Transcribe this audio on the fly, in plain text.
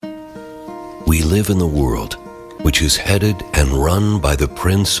We live in the world which is headed and run by the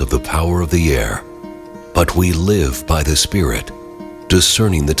prince of the power of the air. But we live by the Spirit,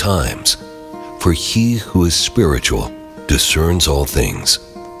 discerning the times. For he who is spiritual discerns all things.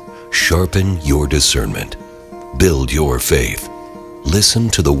 Sharpen your discernment. Build your faith. Listen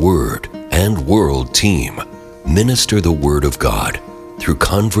to the Word and World Team. Minister the Word of God through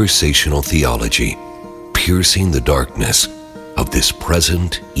conversational theology, piercing the darkness of this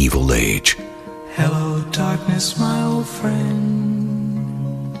present evil age. Hello, darkness, my old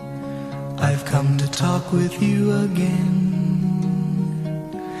friend. I've come to talk with you again,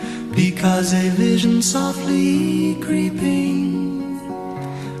 because a vision softly creeping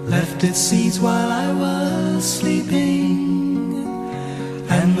left its seeds while I was sleeping,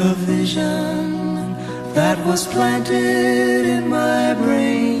 and the vision that was planted in my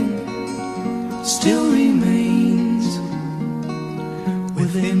brain still remains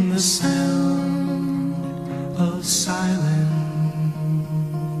within the sound of silence.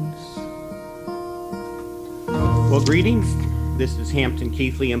 Well, greetings. This is Hampton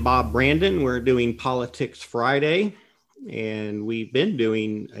Keithley and Bob Brandon. We're doing Politics Friday, and we've been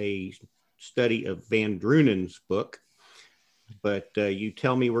doing a study of Van Druenen's book. But you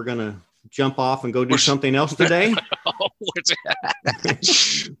tell me we're going to jump off and go do something else today?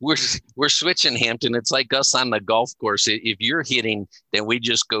 we're switching, Hampton. It's like us on the golf course. If you're hitting, then we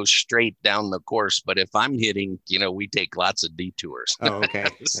just go straight down the course. But if I'm hitting, we take lots of detours. Oh, okay.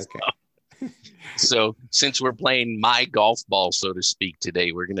 So since we're playing my golf ball, so to speak,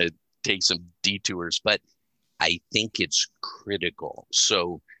 today, we're going to take some detours. But I think it's critical.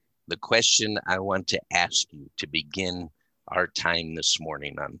 So the question I want to ask you to begin our time this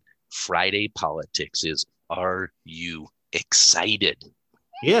morning on Friday Politics is, are you excited?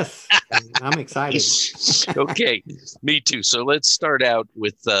 Yes, I'm excited. Okay, me too. So let's start out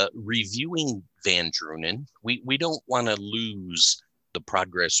with reviewing Van Druenen. We don't want to lose the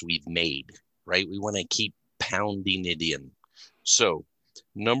progress we've made, right? We want to keep pounding it in. So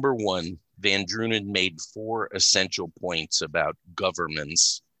number one, Van Druenen made 4 essential points about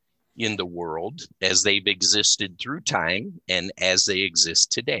governments in the world as they've existed through time and as they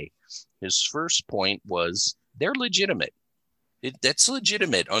exist today. His first point was they're legitimate. That's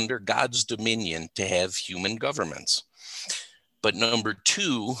legitimate under God's dominion to have human governments. But number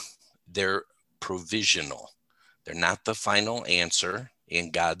 2, they're provisional. They're not the final answer in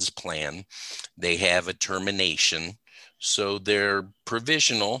God's plan. They have a termination. So they're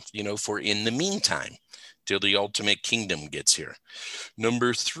provisional, for in the meantime, till the ultimate kingdom gets here.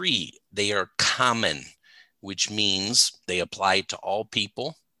 Number 3, they are common, which means they apply to all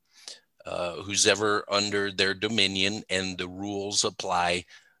people who's ever under their dominion, and the rules apply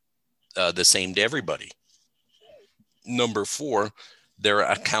the same to everybody. Number 4, they're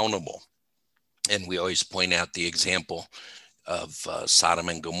accountable. And we always point out the example of Sodom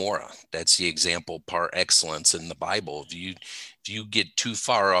and Gomorrah. That's the example par excellence in the Bible. If you get too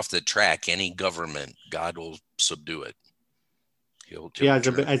far off the track, any government, God will subdue it.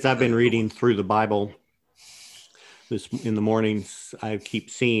 As I've been reading through the Bible in the mornings, I keep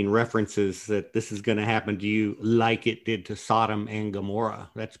seeing references that this is going to happen to you like it did to Sodom and Gomorrah.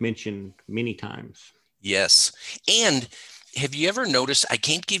 That's mentioned many times. Yes. And have you ever noticed, I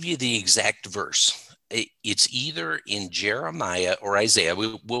can't give you the exact verse. It's either in Jeremiah or Isaiah.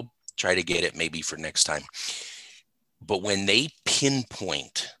 We'll try to get it maybe for next time. But when they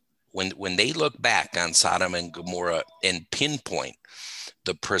pinpoint, when they look back on Sodom and Gomorrah and pinpoint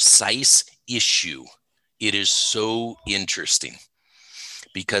the precise issue, it is so interesting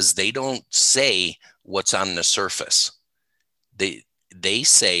because they don't say what's on the surface. They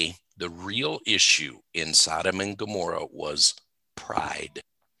say the real issue in Sodom and Gomorrah was pride.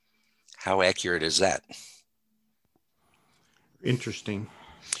 How accurate is that? Interesting.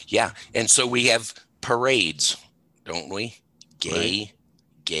 Yeah. And so we have parades, don't we? Gay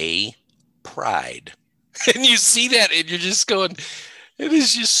pride. And you see that and you're just going, it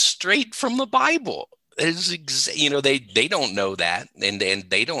is just straight from the Bible. They don't know that, and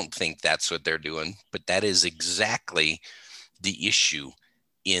they don't think that's what they're doing, but that is exactly the issue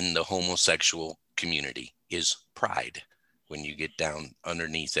in the homosexual community is pride. When you get down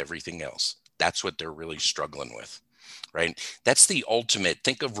underneath everything else, that's what they're really struggling with, right? That's the ultimate.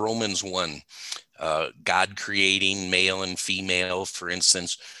 Think of Romans 1, God creating male and female, for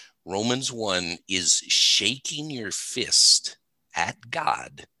instance. Romans 1 is shaking your fist at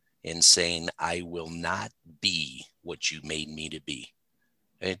God and saying, I will not be what you made me to be.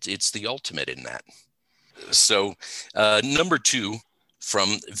 It's the ultimate in that. So number 2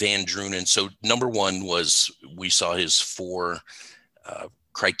 from Van Druenen. So number 1 was we saw his 4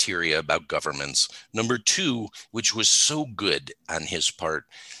 criteria about governments. Number two, which was so good on his part,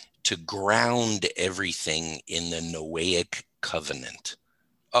 to ground everything in the Noahic covenant.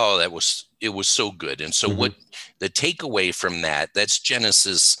 Oh, it was so good. And so what the takeaway from that's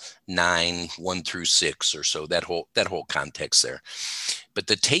Genesis 9, 1-6 or so, that whole context there. But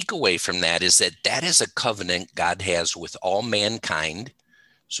the takeaway from that is that is a covenant God has with all mankind.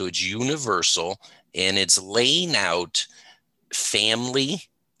 So it's universal, and it's laying out family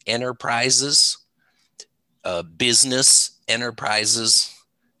enterprises, business enterprises,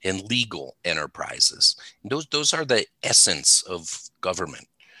 and legal enterprises. And those are the essence of government,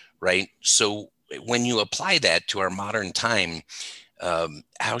 right? So when you apply that to our modern time,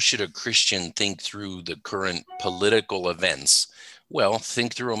 how should a Christian think through the current political events? Well,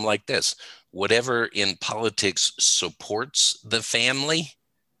 think through them like this. Whatever in politics supports the family,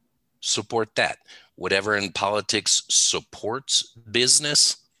 support that. Whatever in politics supports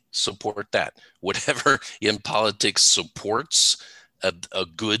business, support that. Whatever in politics supports a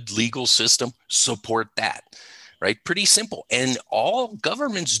good legal system, support that. Right? Pretty simple. And all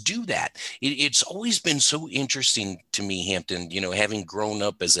governments do that. It's always been so interesting to me, Hampton, having grown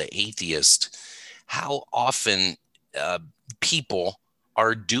up as an atheist, how often people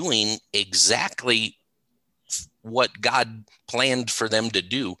are doing exactly what God planned for them to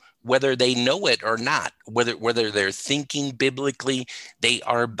do, whether they know it or not, whether they're thinking biblically, they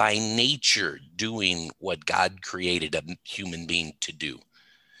are by nature doing what God created a human being to do.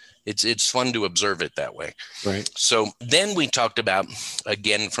 It's fun to observe it that way. Right. So then we talked about,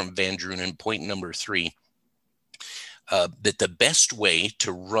 again, from Van Drunen, point number 3, that the best way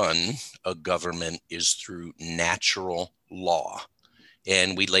to run a government is through natural law.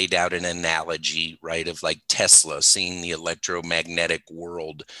 And we laid out an analogy, right, of like Tesla seeing the electromagnetic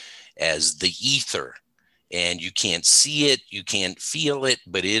world as the ether. And you can't see it, you can't feel it,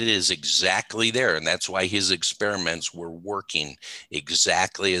 but it is exactly there. And that's why his experiments were working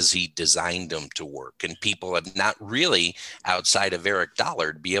exactly as he designed them to work. And people have not really, outside of Eric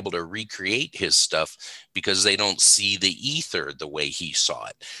Dollard, be able to recreate his stuff because they don't see the ether the way he saw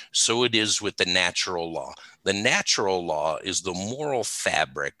it. So it is with the natural law. The natural law is the moral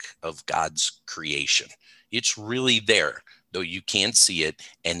fabric of God's creation. It's really there, though you can't see it,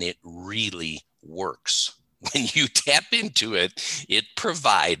 and it really works. When you tap into it, it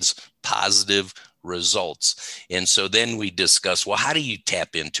provides positive results. And so then we discuss, well, how do you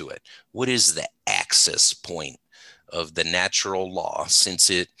tap into it? What is the access point of the natural law, since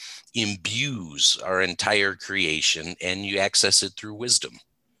it imbues our entire creation and you access it through wisdom?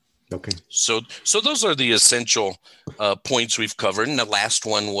 Okay. So those are the essential points we've covered. And the last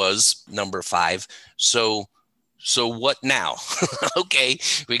one was number 5. So what now? Okay,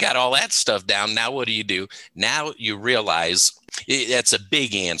 we got all that stuff down. Now what do you do? Now you realize that's a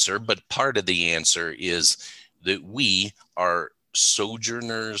big answer, but part of the answer is that we are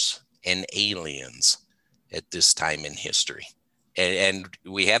sojourners and aliens at this time in history. And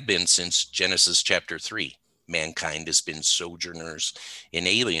we have been since Genesis chapter 3. Mankind has been sojourners and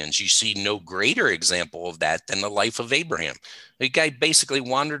aliens. You see no greater example of that than the life of Abraham. The guy basically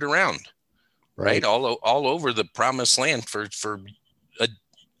wandered around. Right. All over the promised land for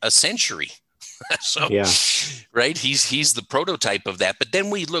a century. So, yeah. Right. He's the prototype of that. But then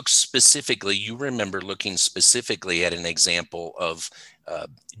we look specifically, you remember looking specifically at an example of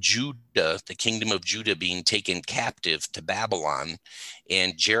Judah, the kingdom of Judah being taken captive to Babylon,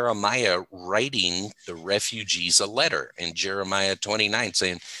 and Jeremiah writing the refugees a letter in Jeremiah 29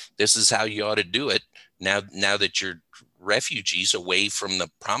 saying, this is how you ought to do it now that you're refugees away from the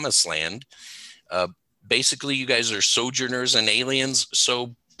promised land. Basically, you guys are sojourners and aliens,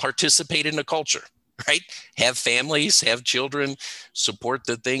 so participate in the culture, right? Have families, have children, support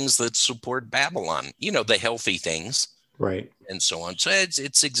the things that support Babylon, the healthy things, right? And so on. So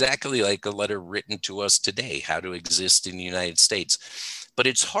it's exactly like a letter written to us today, how to exist in the United States. But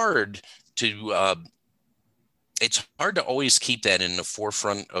it's hard to always keep that in the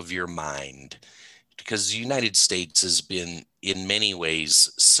forefront of your mind, because the United States has been, in many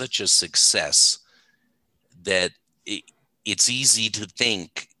ways, such a success that it's easy to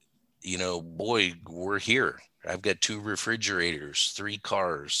think, boy, we're here. I've got 2 refrigerators, 3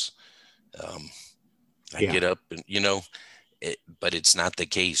 cars. I get up and, but it's not the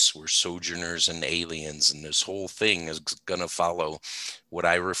case. We're sojourners and aliens, and this whole thing is going to follow what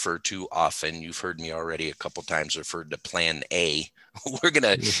I refer to often. You've heard me already a couple times referred to Plan A. We're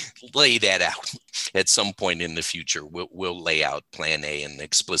going to lay that out at some point in the future. We'll lay out Plan A in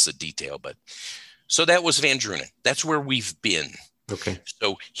explicit detail. But so that was Van Drunen. That's where we've been. Okay.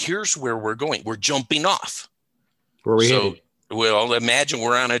 So here's where we're going. We're jumping off. Where are we headed? Well, imagine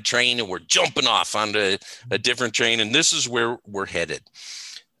we're on a train and we're jumping off onto a different train, and this is where we're headed.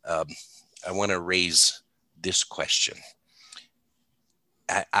 I want to raise this question.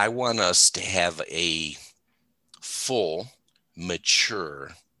 I want us to have a full,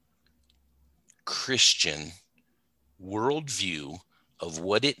 mature Christian worldview of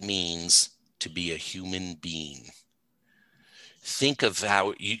what it means to be a human being. Think of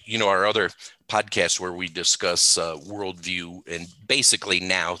how, our other podcast where we discuss worldview, and basically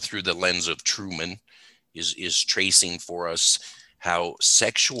now through the lens of Truman is tracing for us how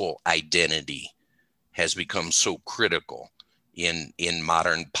sexual identity has become so critical in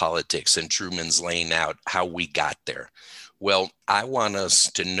modern politics, and Truman's laying out how we got there. Well, I want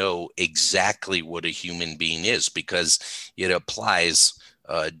us to know exactly what a human being is, because it applies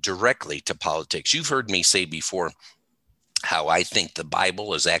directly to politics. You've heard me say before how I think the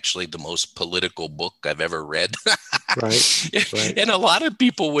Bible is actually the most political book I've ever read. Right. And a lot of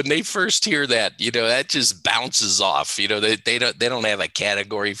people, when they first hear that, that just bounces off. They don't have a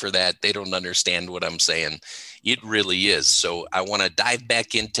category for that. They don't understand what I'm saying. It really is. So I want to dive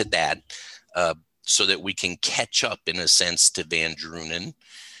back into that so that we can catch up, in a sense, to Van Drunen.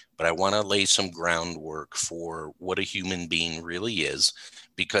 But I want to lay some groundwork for what a human being really is,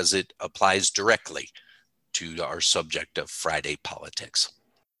 because it applies directly to our subject of Friday politics.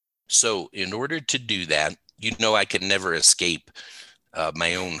 So in order to do that, I can never escape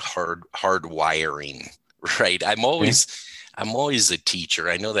my own hard wiring, right? I'm always a teacher.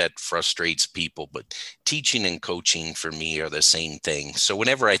 I know that frustrates people, but teaching and coaching for me are the same thing. So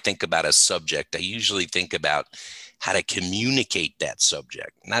whenever I think about a subject, I usually think about how to communicate that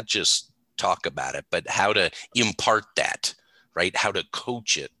subject, not just talk about it, but how to impart that, right? How to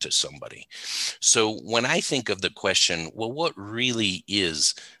coach it to somebody. So when I think of the question, well, what really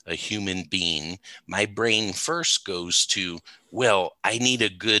is a human being? My brain first goes to, well, I need a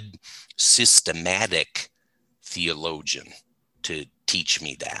good systematic theologian to teach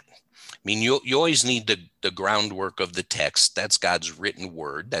me that. I mean, you always need the groundwork of the text. That's God's written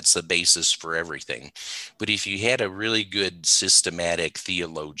word. That's the basis for everything. But if you had a really good systematic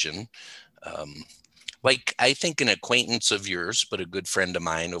theologian, like I think an acquaintance of yours, but a good friend of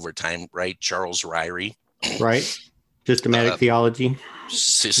mine over time, right? Charles Ryrie. Right. Systematic theology.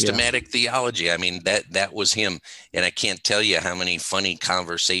 Systematic theology. I mean, that was him. And I can't tell you how many funny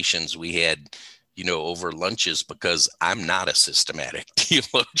conversations we had, over lunches, because I'm not a systematic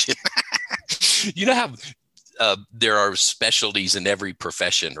theologian. How there are specialties in every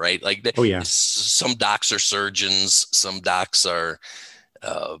profession, right? Like, some docs are surgeons, some docs are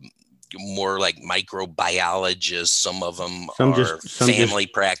more like microbiologists. Some of them are family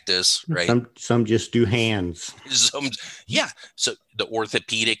practice, right? Some just do hands. So the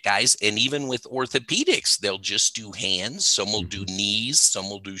orthopedic guys, and even with orthopedics, they'll just do hands. Some will do knees,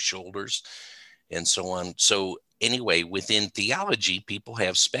 some will do shoulders, and so on. So anyway, within theology, people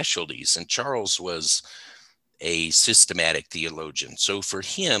have specialties, and Charles was a systematic theologian. So for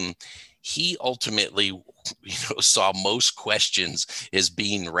him, he ultimately, saw most questions as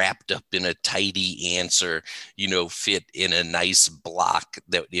being wrapped up in a tidy answer, fit in a nice block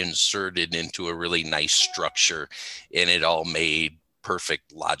that inserted into a really nice structure, and it all made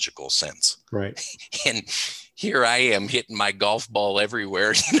perfect logical sense. Right. And here I am hitting my golf ball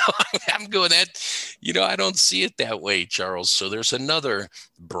everywhere. I'm going that, I don't see it that way, Charles. So there's another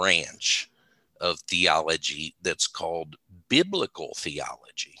branch of theology that's called biblical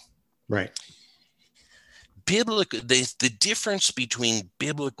theology. Right. The difference between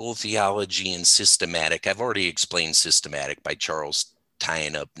biblical theology and systematic, I've already explained systematic by Charles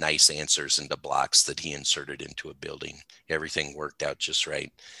tying up nice answers into blocks that he inserted into a building. Everything worked out just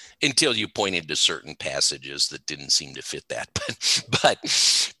right until you pointed to certain passages that didn't seem to fit that. But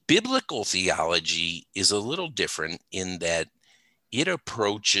biblical theology is a little different in that it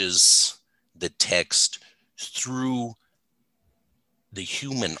approaches the text through the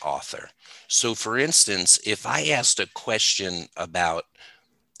human author. So for instance, if I asked a question about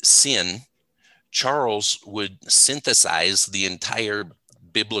sin, Charles would synthesize the entire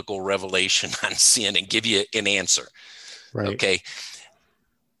biblical revelation on sin and give you an answer. Right. Okay.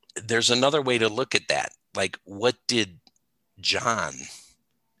 There's another way to look at that. Like, what did John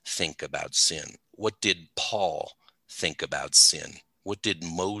think about sin? What did Paul think about sin? What did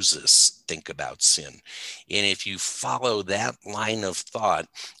Moses think about sin? And if you follow that line of thought,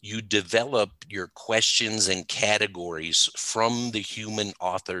 you develop your questions and categories from the human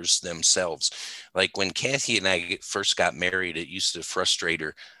authors themselves. Like when Kathy and I first got married, it used to frustrate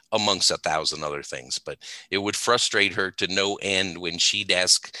her, amongst 1,000 other things, but it would frustrate her to no end when she'd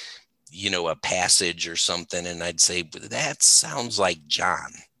ask, a passage or something, and I'd say, that sounds like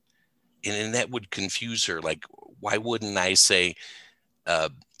John. And that would confuse her. Like, why wouldn't I say,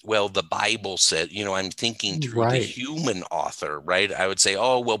 well, the Bible said, I'm thinking through the human author, right? I would say,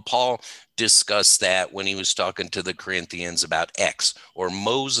 oh, well, Paul discussed that when he was talking to the Corinthians about X, or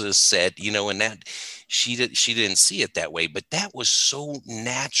Moses said, and that she didn't see it that way. But that was so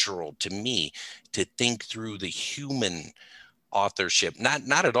natural to me to think through the human authorship,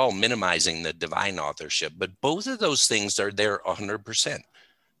 not at all minimizing the divine authorship, but both of those things are there 100%.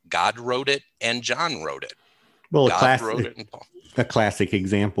 God wrote it and John wrote it. Well, God wrote it and Paul. A classic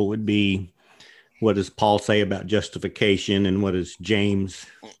example would be, what does Paul say about justification, and what does James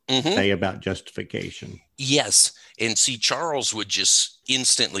say about justification? Yes. And see, Charles would just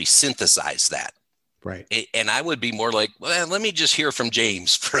instantly synthesize that. Right. And I would be more like, well, let me just hear from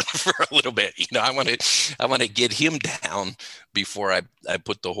James for a little bit. I want to get him down before I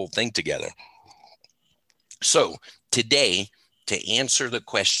put the whole thing together. So today, to answer the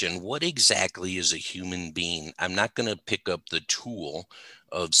question, what exactly is a human being? I'm not going to pick up the tool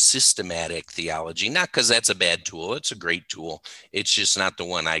of systematic theology, not because that's a bad tool. It's a great tool. It's just not the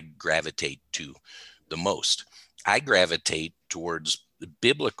one I gravitate to the most. I gravitate towards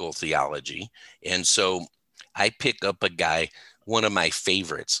biblical theology. And so I pick up a guy, one of my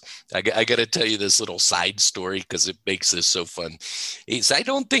favorites. I got to tell you this little side story because it makes this so fun. I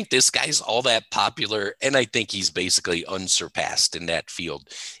don't think this guy's all that popular, and I think he's basically unsurpassed in that field.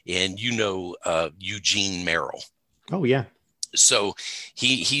 And Eugene Merrill. Oh, yeah. So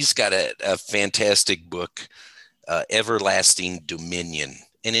he's got a fantastic book, Everlasting Dominion.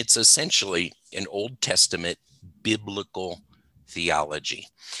 And it's essentially an Old Testament biblical theology.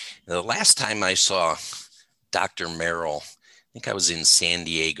 Now, the last time I saw Dr. Merrill, I think I was in San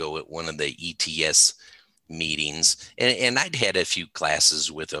Diego at one of the ETS meetings, and I'd had a few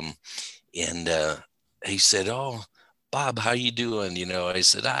classes with him. And he said, "Oh, Bob, how you doing?" I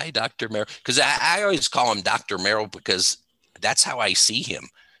said, "Hi, Dr. Merrill," because I always call him Dr. Merrill because that's how I see him.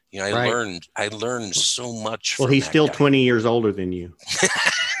 I learned so much. Well, he's still 20 years older than you.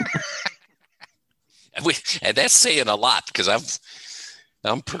 And that's saying a lot because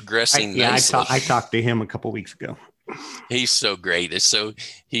I'm progressing. Nicely. I talked to him a couple weeks ago. He's so great. So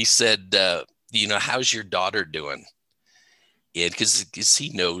he said, how's your daughter doing? And because he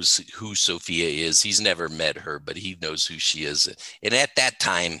knows who Sophia is. He's never met her, but he knows who she is. And at that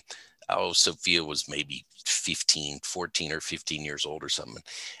time, Sophia was maybe 14 or 15 years old or something.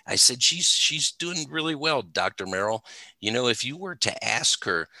 I said, she's doing really well, Dr. Merrill. If you were to ask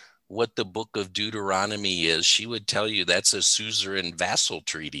her what the book of Deuteronomy is, she would tell you that's a suzerain vassal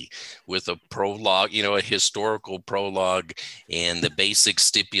treaty with a prologue, a historical prologue, and the basic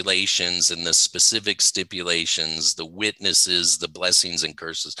stipulations and the specific stipulations, the witnesses, the blessings and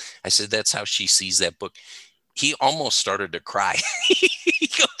curses. I said, that's how she sees that book. He almost started to cry.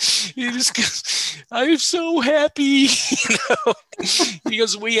 He just goes, I'm so happy.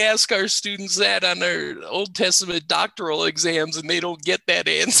 Because we ask our students that on their Old Testament doctoral exams and they don't get that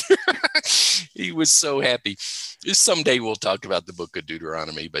answer. He was so happy. Someday we'll talk about the book of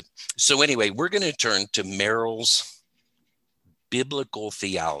Deuteronomy. But so anyway, we're going to turn to Merrill's biblical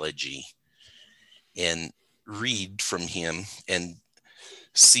theology and read from him and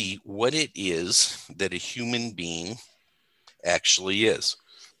see what it is that a human being actually is.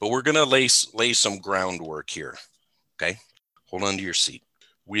 But we're going to lay some groundwork here, okay? Hold on to your seat.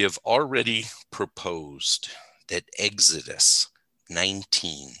 We have already proposed that Exodus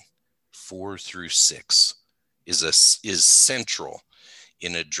 19, 4-6 is central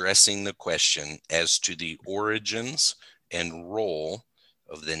in addressing the question as to the origins and role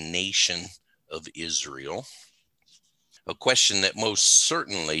of the nation of Israel. A question that must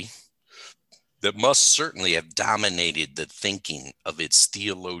certainly have dominated the thinking of its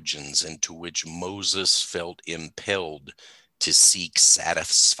theologians, and to which Moses felt impelled to seek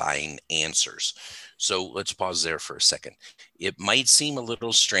satisfying answers. So let's pause there for a second. It might seem a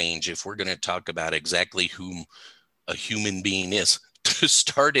little strange if we're going to talk about exactly whom a human being is to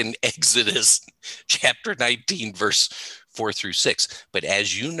start in Exodus chapter 19, verse 4-6. But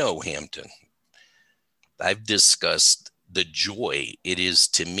as you know, Hampton, I've discussed the joy it is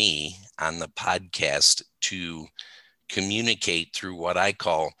to me on the podcast to communicate through what I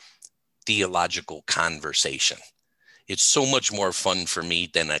call theological conversation. It's so much more fun for me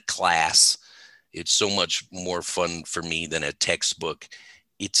than a class. It's so much more fun for me than a textbook.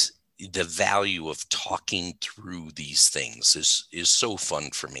 It's the value of talking through these things is so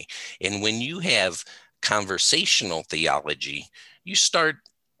fun for me. And when you have conversational theology, you start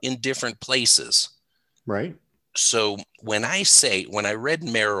in different places. Right. So when I read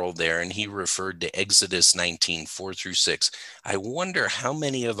Merrill there and he referred to Exodus 19, 4-6, I wonder how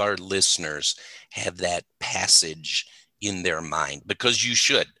many of our listeners have that passage in their mind, because you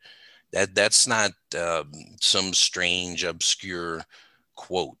should. That's not some strange, obscure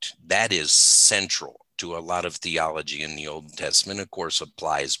quote. That is central to a lot of theology in the Old Testament, of course,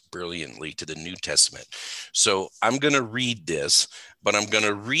 applies brilliantly to the New Testament. So I'm going to read this, but I'm going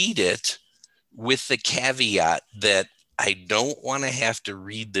to read it with the caveat that I don't want to have to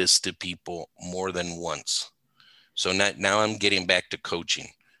read this to people more than once. So now I'm getting back to coaching.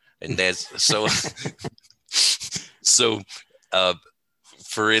 And that's so, so,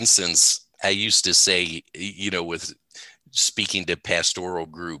 for instance, I used to say, with speaking to pastoral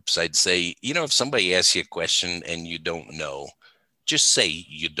groups, I'd say, if somebody asks you a question and you don't know, just say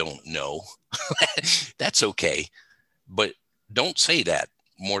you don't know. That's okay. But don't say that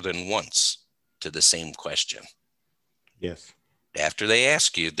more than once to the same question. Yes. After they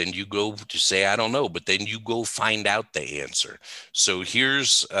ask you, then you go to say, I don't know, but then you go find out the answer. So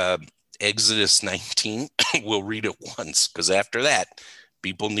here's Exodus 19. We'll read it once, because after that,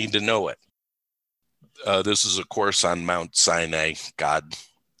 people need to know it. This is, of course, on Mount Sinai, God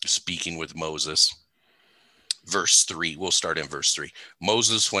speaking with Moses. Verse 3, we'll start in verse 3.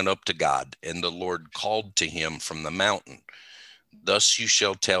 Moses went up to God, and the Lord called to him from the mountain. Thus you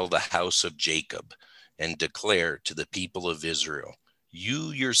shall tell the house of Jacob and declare to the people of Israel,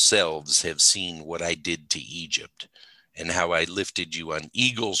 you yourselves have seen what I did to Egypt, and how I lifted you on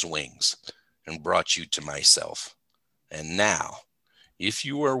eagle's wings and brought you to myself. And now, if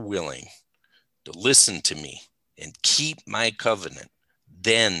you are willing to listen to me and keep my covenant,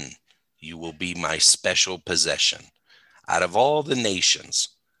 then you will be my special possession out of all the nations,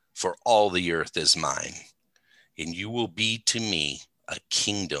 for all the earth is mine. And you will be to me a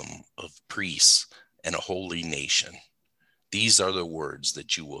kingdom of priests and a holy nation. These are the words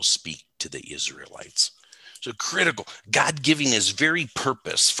that you will speak to the Israelites. So critical, God giving his very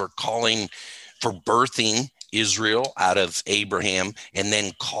purpose for birthing Israel out of Abraham and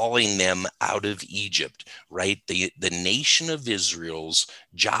then calling them out of Egypt, right? The nation of Israel's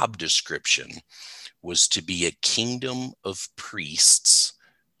job description was to be a kingdom of priests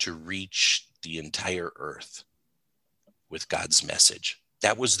to reach the entire earth with God's message.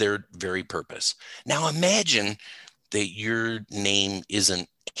 That was their very purpose. Now imagine that your name isn't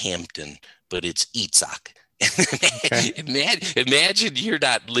Hampton, but it's Itzhak. Okay. Imagine you're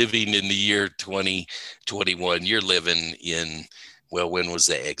not living in the year 2021. You're living in, well, when was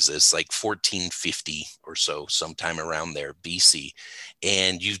the Exodus? Like 1450 or so, sometime around there, BC.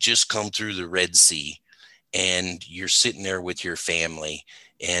 And you've just come through the Red Sea and you're sitting there with your family.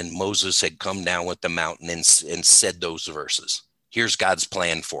 And Moses had come down with the mountain and said those verses. Here's God's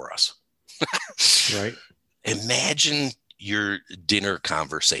plan for us. Right. Imagine your dinner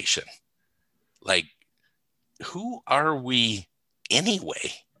conversation. Like, who are we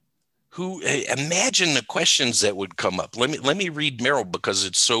anyway? Imagine the questions that would come up. Let me read Merrill because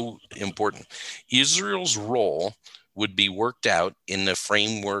it's so important. Israel's role would be worked out in the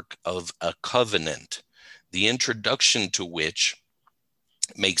framework of a covenant, the introduction to which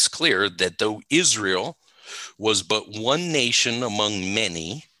makes clear that though Israel was but one nation among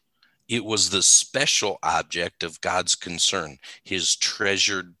many, it was the special object of God's concern, his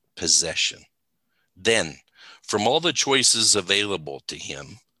treasured possession. Then, from all the choices available to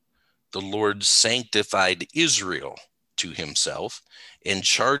him, the Lord sanctified Israel to himself and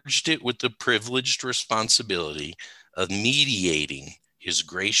charged it with the privileged responsibility of mediating his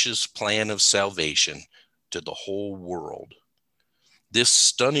gracious plan of salvation to the whole world. This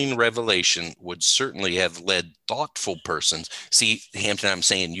stunning revelation would certainly have led thoughtful persons. See, Hampton, I'm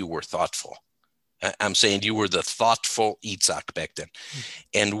saying you were thoughtful. I'm saying you were the thoughtful Itzhak back then.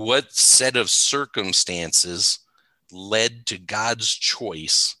 And what set of circumstances led to God's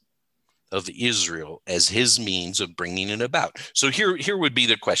choice of Israel as his means of bringing it about? So here would be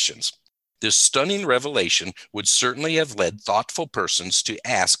the questions. This stunning revelation would certainly have led thoughtful persons to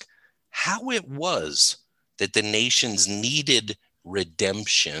ask how it was that the nations needed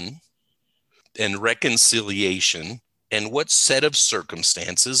redemption and reconciliation, and what set of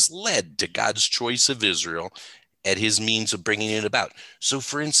circumstances led to God's choice of Israel at his means of bringing it about. So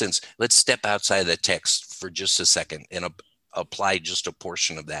for instance, let's step outside of the text for just a second and apply just a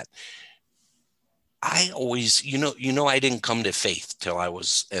portion of that. I always, I didn't come to faith till I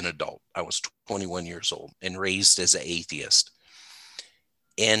was an adult. I was 21 years old and raised as an atheist.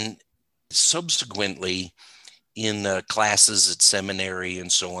 And subsequently, in classes at seminary and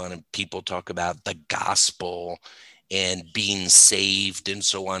so on, and people talk about the gospel and being saved and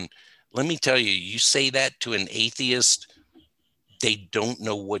so on. let me tell you, you say that to an atheist, they don't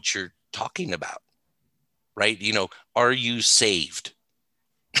know what you're talking about, right? Are you saved?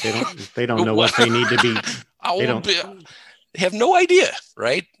 They don't know what they need to be. They don't have no idea,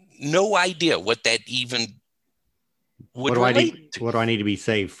 right? No idea what that even would relate to. What do I need to be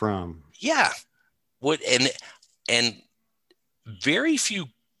saved from? Yeah. And very few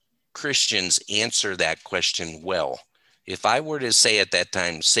Christians answer that question well. If I were to say at that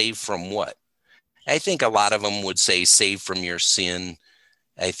time, saved from what? I think a lot of them would say saved from your sin,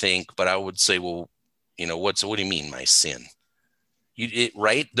 I think, but I would say, well, what do you mean my sin?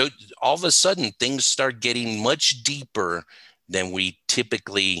 Right? All of a sudden things start getting much deeper than we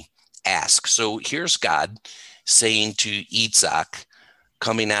typically ask. So here's God saying to Isaac,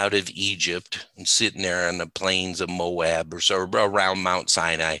 coming out of Egypt and sitting there on the plains of Moab or so around Mount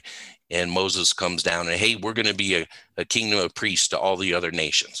Sinai, and Moses comes down and, hey, we're going to be a kingdom of priests to all the other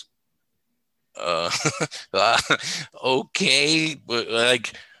nations. Okay,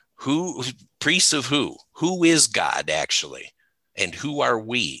 like who? Priests of who? Who is God actually? And who are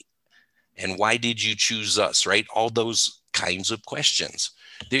we? And why did you choose us, right? All those kinds of questions.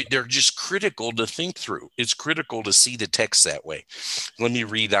 They're just critical to think through. It's critical to see the text that way. Let me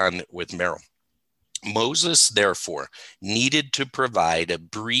read on with Merrill. Moses, therefore, needed to provide a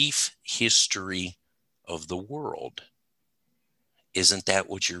brief history of the world. Isn't that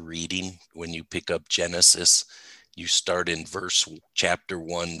what you're reading when you pick up Genesis? You start in chapter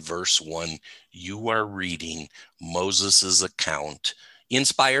 1, verse 1. You are reading Moses's account,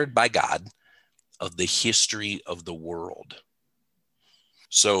 inspired by God, of the history of the world.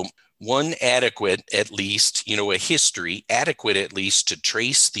 So one adequate, at least, a history, adequate at least to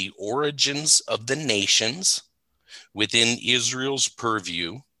trace the origins of the nations within Israel's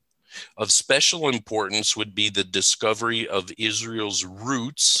purview. Of special importance would be the discovery of Israel's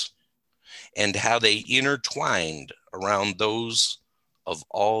roots and how they intertwined around those of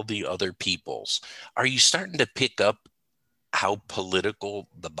all the other peoples. Are you starting to pick up how political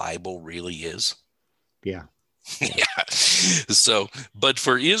the Bible really is? Yeah. Yeah. So, but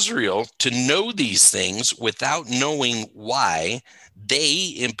for Israel to know these things without knowing why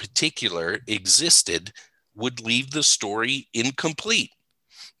they in particular existed would leave the story incomplete.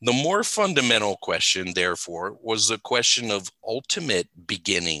 The more fundamental question, therefore, was the question of ultimate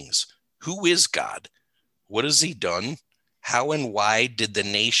beginnings. Who is God? What has he done? How and why did the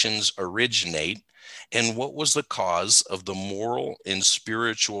nations originate? And what was the cause of the moral and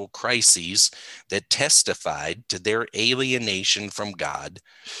spiritual crises that testified to their alienation from God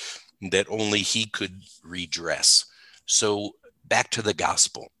that only he could redress? So back to the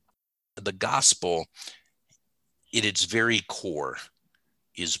gospel. The gospel, at its very core,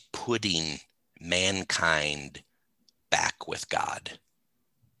 is putting mankind back with God,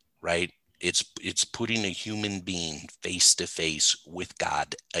 right? It's putting a human being face to face with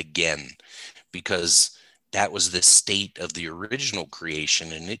God again, because that was the state of the original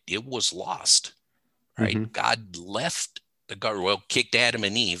creation, and it was lost, right? Mm-hmm. God left the garden, kicked Adam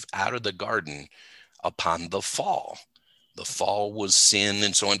and Eve out of the garden upon the fall. The fall was sin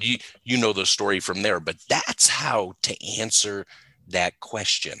and so on. You know the story from there, but that's how to answer that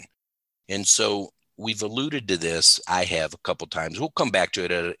question. And so we've alluded to this. I have a couple times. We'll come back to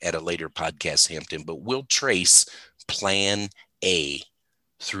it at a later podcast, Hampton, but we'll trace plan A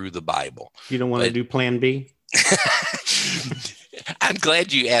through the Bible. You don't want to do plan B? I'm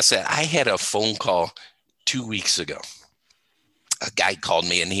glad you asked that. I had a phone call 2 weeks ago. A guy called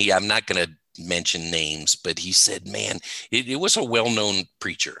me, and I'm not going to mention names, but he said, man, it was a well-known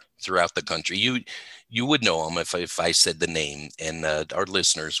preacher throughout the country. You would know him if I said the name, and our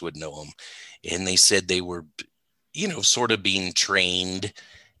listeners would know him. And they said they were, sort of being trained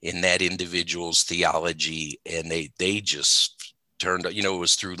in that individual's theology, and they just turned, it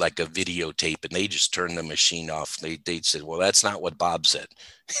was through like a videotape, and they just turned the machine off. They said, well, that's not what Bob said.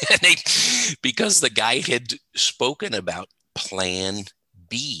 And because the guy had spoken about plan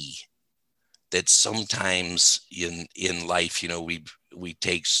B, that sometimes in life, we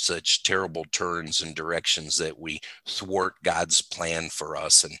take such terrible turns and directions that we thwart God's plan for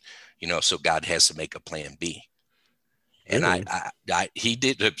us. And, so God has to make a plan B. And really? He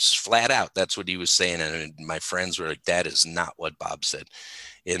did, it was flat out. That's what he was saying. And my friends were like, that is not what Bob said.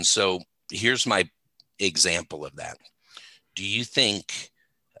 And so here's my example of that. Do you think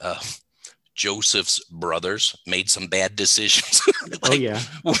Joseph's brothers made some bad decisions? Oh, yeah.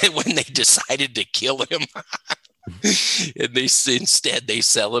 When they decided to kill him. And instead they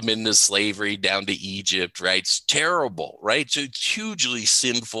sell him into slavery down to Egypt, right? It's terrible, right? So it's hugely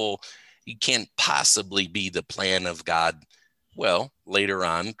sinful. It can't possibly be the plan of God Well, later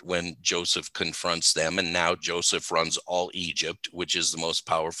on, when Joseph confronts them, and now Joseph runs all Egypt, which is the most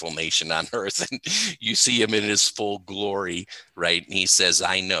powerful nation on earth, and you see him in his full glory, right? And he says,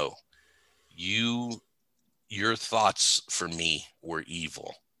 I know your thoughts for me were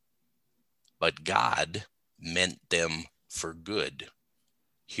evil, but God meant them for good.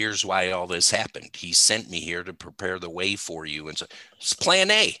 Here's why all this happened. He sent me here to prepare the way for you. And so it's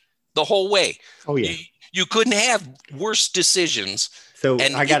plan A the whole way. Oh, yeah. You couldn't have worse decisions. So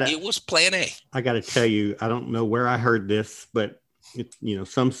and it was plan A. I got to tell you, I don't know where I heard this, but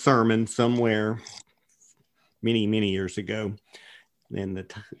some sermon somewhere many, many years ago. And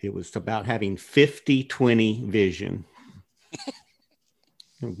it was about having 50-20 vision.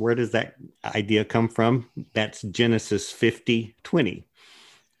 Where does that idea come from? That's Genesis 50-20.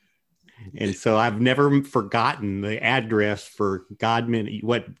 And so I've never forgotten the address for God meant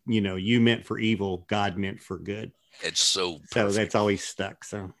what, you meant for evil, God meant for good. It's so perfect. So that's always stuck.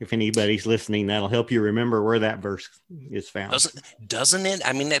 So if anybody's listening, that'll help you remember where that verse is found. Doesn't it?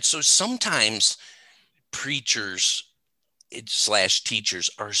 I mean, that's so sometimes preachers / teachers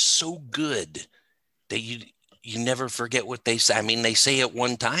are so good that you never forget what they say. I mean, they say it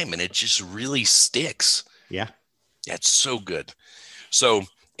one time and it just really sticks. Yeah. That's so good. So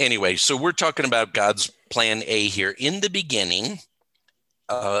anyway, so we're talking about God's plan A here. In the beginning,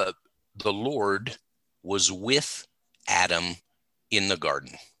 the Lord was with Adam in the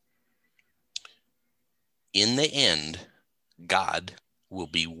garden. In the end, God will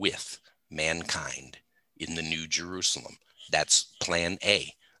be with mankind in the New Jerusalem. That's plan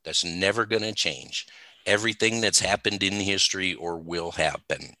A. That's never going to change. Everything that's happened in history or will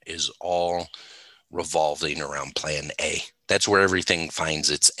happen is all revolving around plan A. That's where everything finds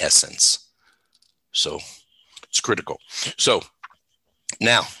its essence. So it's critical. So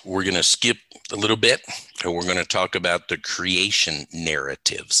now we're going to skip a little bit and we're going to talk about the creation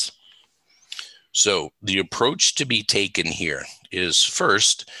narratives. So the approach to be taken here is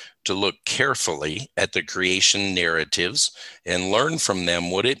first to look carefully at the creation narratives and learn from them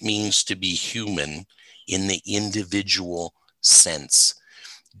what it means to be human in the individual sense.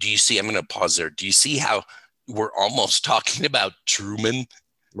 Do you see? I'm going to pause there. Do you see how we're almost talking about Truman?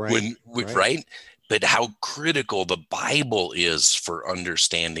 Right. Right? But how critical the Bible is for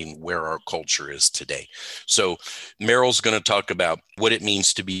understanding where our culture is today. So Merrill's going to talk about what it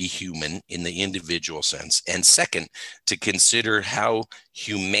means to be human in the individual sense. And second, to consider how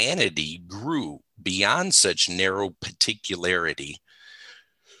humanity grew beyond such narrow particularity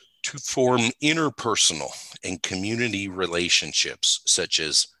to form interpersonal and community relationships such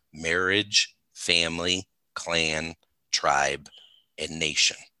as marriage, family, clan, tribe, and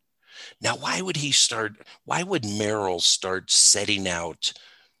nation. Now, why would Merrill start setting out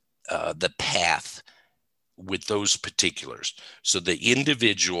the path with those particulars? So the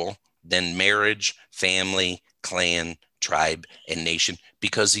individual, then marriage, family, clan, tribe, and nation,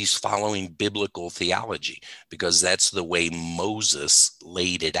 because he's following biblical theology, because that's the way Moses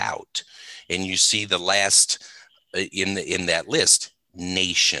laid it out. And you see the last in that list,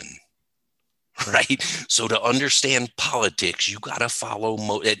 nation. Right. So to understand politics, you got to follow,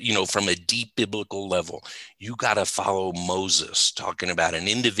 from a deep biblical level, you got to follow Moses, talking about an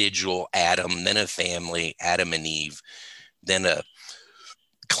individual, Adam, then a family, Adam and Eve, then a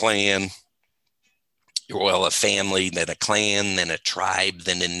clan, a family, then a clan, then a tribe,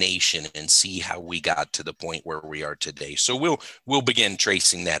 then a nation, and see how we got to the point where we are today. So we'll begin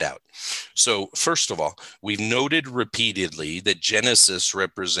tracing that out. So first of all, we've noted repeatedly that Genesis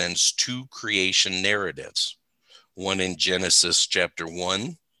represents two creation narratives, one in Genesis chapter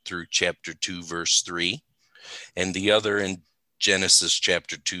 1 through chapter 2, verse 3, and the other in Genesis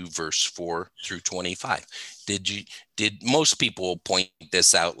chapter 2, verse 4 through 25. Did most people point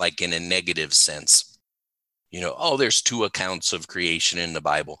this out like in a negative sense? There's two accounts of creation in the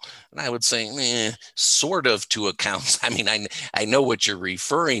Bible. And I would say, sort of two accounts. I mean, I know what you're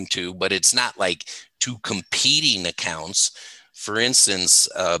referring to, but it's not like two competing accounts. For instance,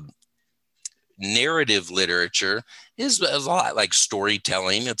 narrative literature is a lot like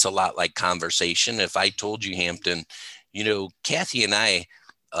storytelling. It's a lot like conversation. If I told you, Hampton, Kathy and I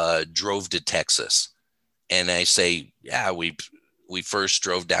drove to Texas, and I say, yeah, we first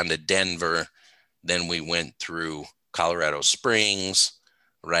drove down to Denver. Then we went through Colorado Springs,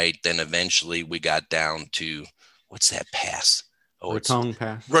 right? Then eventually we got down to, what's that pass? Raton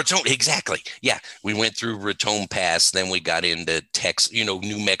Pass. Raton, exactly. Yeah, we went through Raton Pass. Then we got into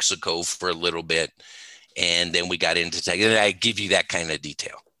New Mexico for a little bit. And then we got into Texas. And I give you that kind of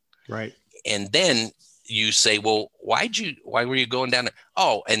detail. Right. And then you say, well, why were you going down there?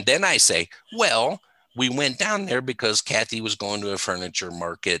 Oh, and then I say, well, we went down there because Kathy was going to a furniture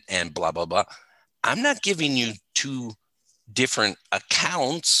market and blah, blah, blah. I'm not giving you two different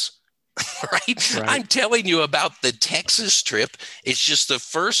accounts, right? I'm telling you about the Texas trip. It's just the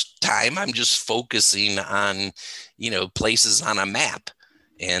first time I'm just focusing on, places on a map.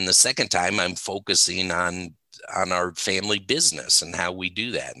 And the second time I'm focusing on our family business and how we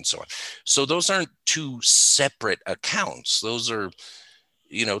do that and so on. So those aren't two separate accounts. Those are,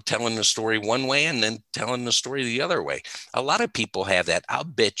 telling the story one way and then telling the story the other way. A lot of people have that. I'll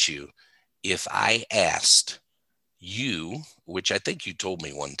bet you if I asked you, which I think you told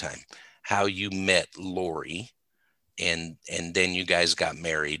me one time, how you met Lori and then you guys got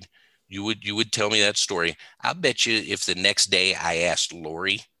married, you would tell me that story. I'll bet you if the next day I asked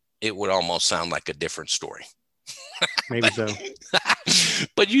Lori, it would almost sound like a different story. Maybe so.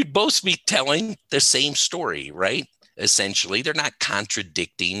 But you'd both be telling the same story, right? Essentially, they're not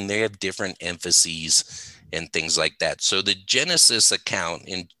contradicting. They have different emphases and things like that. So the Genesis account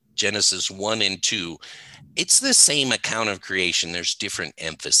in Genesis 1 and 2, it's the same account of creation. There's different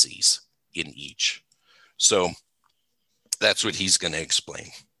emphases in each. So that's what he's going to explain.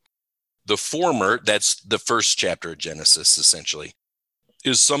 The former, that's the first chapter of Genesis, essentially,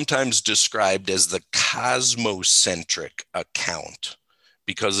 is sometimes described as the cosmocentric account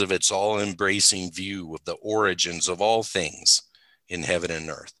because of its all-embracing view of the origins of all things in heaven and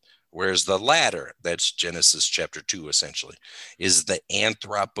earth. Whereas the latter, that's Genesis chapter 2, essentially, is the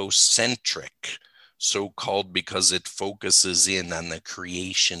anthropocentric, so called because it focuses in on the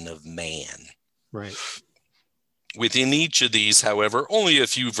creation of man. Right. Within each of these, however, only a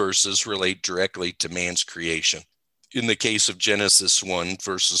few verses relate directly to man's creation. In the case of Genesis 1,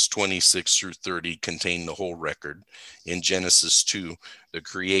 verses 26 through 30 contain the whole record. In Genesis 2, the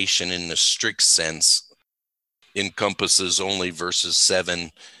creation in the strict sense encompasses only verses 7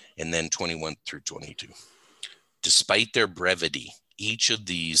 and then 21 through 22. Despite their brevity, each of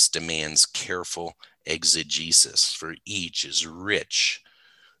these demands careful exegesis, for each is rich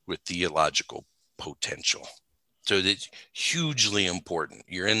with theological potential. So that's hugely important.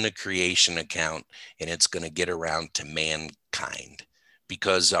 You're in the creation account and it's going to get around to mankind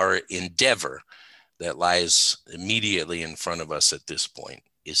because our endeavor that lies immediately in front of us at this point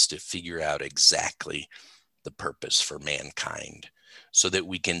is to figure out exactly the purpose for mankind so that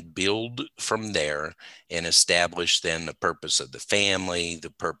we can build from there and establish then the purpose of the family, the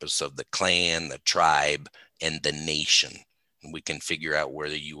purpose of the clan, the tribe, and the nation. And we can figure out where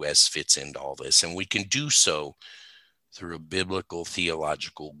the U.S. fits into all this. And we can do so through a biblical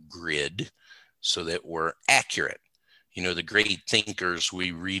theological grid so that we're accurate. The great thinkers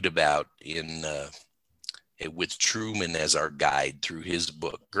we read about in with Truman as our guide through his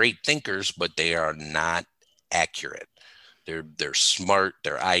book. Great thinkers, but they are not accurate. They're smart.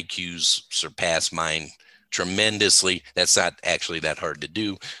 Their IQs surpass mine tremendously. That's not actually that hard to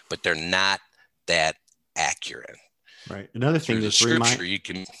do, but they're not that accurate. Right. Another thing through the scripture, you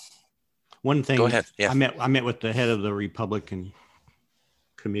can. One thing. Go ahead. Yeah. I met with the head of the Republican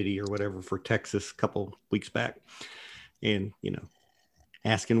committee or whatever for Texas a couple weeks back, and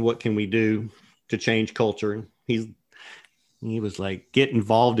asking what can we do to change culture. And he was like, get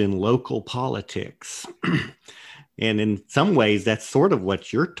involved in local politics. And in some ways, that's sort of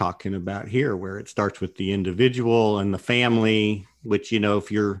what you're talking about here, where it starts with the individual and the family, which,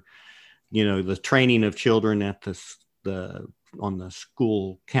 if you're, the training of children at on the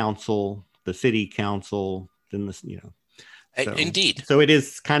school council, the city council, then this, So, indeed. So it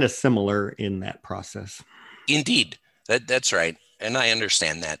is kind of similar in that process. Indeed. That's right. And I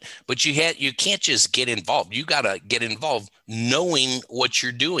understand that. But you can't just get involved. You got to get involved knowing what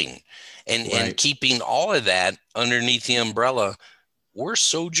you're doing and keeping all of that underneath the umbrella. We're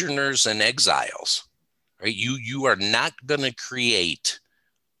sojourners and exiles, right? You are not going to create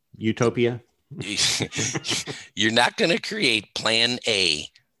utopia. You're not going to create plan A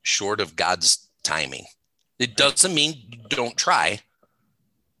short of God's timing. It doesn't mean don't try,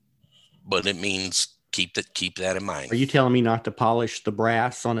 but it means keep that in mind. Are you telling me not to polish the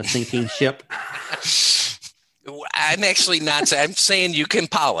brass on a sinking ship? I'm actually not. I'm saying you can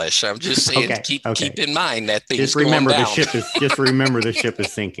polish. I'm just saying keep in mind that things just remember going down. Just remember the ship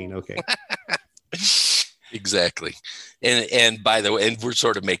is sinking. Okay. Exactly. And by the way, and we're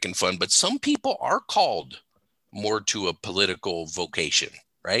sort of making fun, but some people are called more to a political vocation,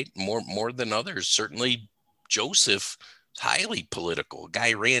 right? More than others. Certainly Joseph, highly political.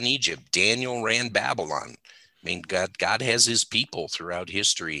 Guy ran Egypt. Daniel ran Babylon. I mean, God has his people throughout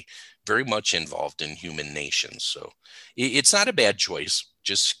history very much involved in human nations. So it's not a bad choice.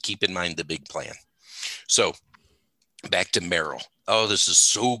 Just keep in mind the big plan. So Back to Merrill. Oh, this is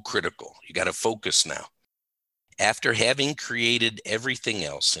so critical. You got to focus now. After having created everything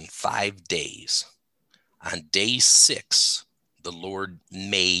else in 5 days, on day 6, the Lord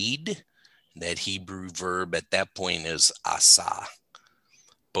made, that Hebrew verb at that point is asa,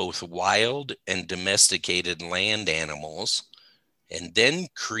 both wild and domesticated land animals, and then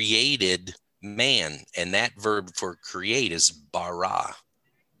created man. And that verb for create is bara,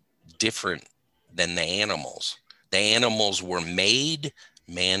 different than the animals. The animals were made,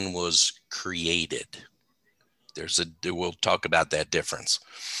 man was created. We'll talk about that difference.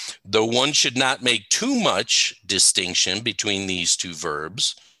 Though one should not make too much distinction between these two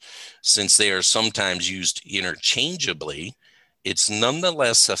verbs, since they are sometimes used interchangeably, it's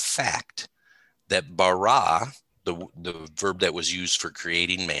nonetheless a fact that bara, the verb that was used for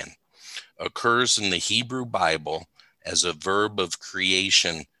creating man, occurs in the Hebrew Bible as a verb of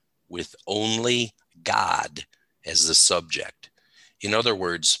creation with only God as the subject. In other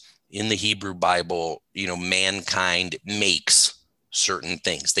words, in the Hebrew Bible, mankind makes certain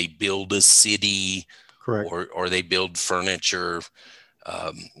things. They build a city, Correct. or they build furniture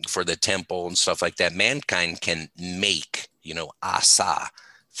for the temple and stuff like that. Mankind can make, asa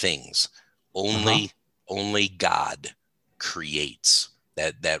things. Only God creates.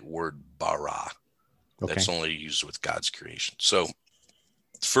 That word bara. Okay. That's only used with God's creation. So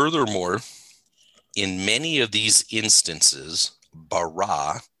furthermore, in many of these instances,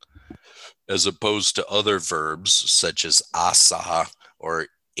 bara, as opposed to other verbs such as asa or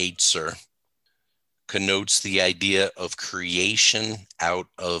eitzer, connotes the idea of creation out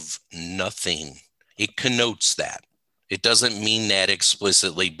of nothing. It connotes that. It doesn't mean that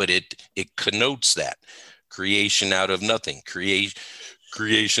explicitly, but it connotes that. Creation out of nothing.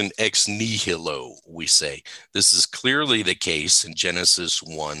 Creation ex nihilo, we say. This is clearly the case in Genesis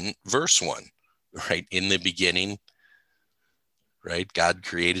 1, verse 1, right? In the beginning, right? God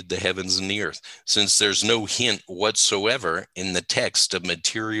created the heavens and the earth. Since there's no hint whatsoever in the text of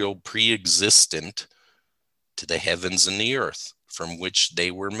material pre-existent to the heavens and the earth from which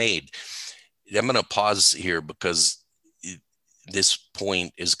they were made. I'm going to pause here because this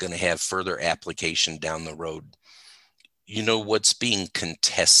point is going to have further application down the road. What's being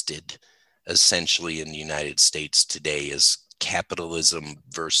contested essentially in the United States today is capitalism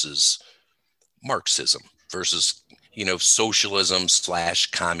versus Marxism versus socialism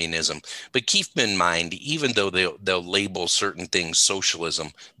 / communism. But keep in mind, even though they'll label certain things socialism,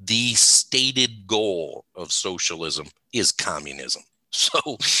 the stated goal of socialism is communism.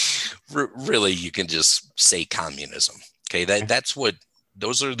 So really, you can just say communism. Okay,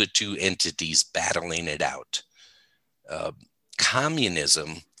 those are the two entities battling it out.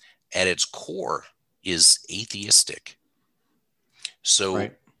 Communism at its core is atheistic. So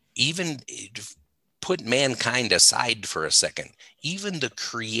even put mankind aside for a second, even the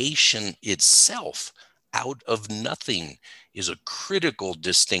creation itself out of nothing is a critical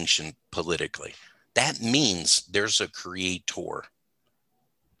distinction politically. That means there's a creator.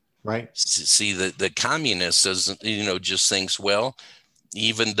 Right. See, the communist doesn't, just thinks, well,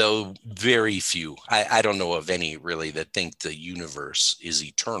 even though very few, I don't know of any really that think the universe is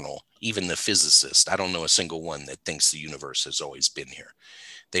eternal. Even the physicist, I don't know a single one that thinks the universe has always been here.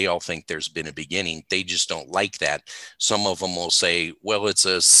 They all think there's been a beginning. They just don't like that. Some of them will say, well, it's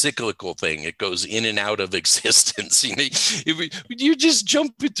a cyclical thing. It goes in and out of existence. You're just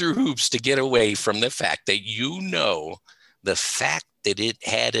jumping through hoops to get away from the fact that the fact that it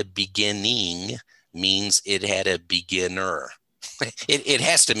had a beginning means it had a beginner. It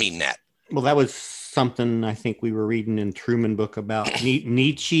has to mean that. Well, that was something I think we were reading in Truman book about.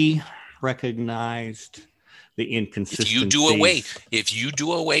 Nietzsche recognized the inconsistency. If you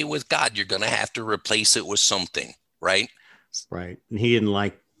do away with God, you're going to have to replace it with something, right? Right. And he didn't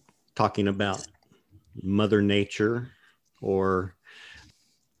like talking about Mother Nature or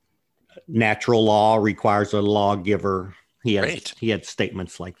natural law requires a lawgiver. He had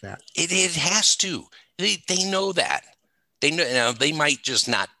statements like that. It has to. They know that. They know, they might just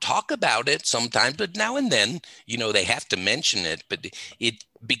not talk about it sometimes, but now and then, they have to mention it. But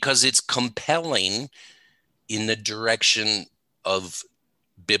because it's compelling in the direction of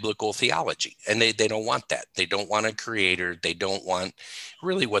biblical theology, and they don't want that. They don't want a creator. They don't want,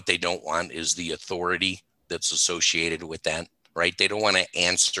 really what they don't want is the authority that's associated with that, right? They don't want to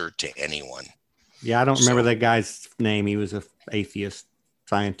answer to anyone. Yeah, I don't remember that guy's name. He was an atheist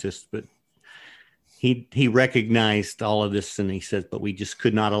scientist, but he recognized all of this, and he says, but we just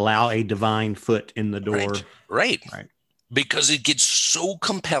could not allow a divine foot in the door. Right. Because it gets so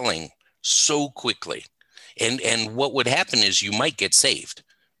compelling so quickly. And what would happen is you might get saved,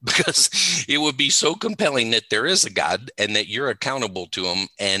 because it would be so compelling that there is a God and that you're accountable to him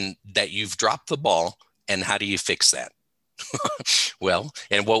and that you've dropped the ball. And how do you fix that? Well,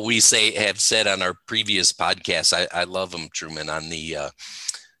 and what we have said on our previous podcast, I love them, Truman, on the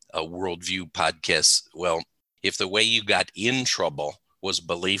Worldview podcast. Well, if the way you got in trouble was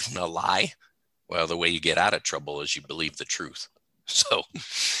believing a lie, well, the way you get out of trouble is you believe the truth. So,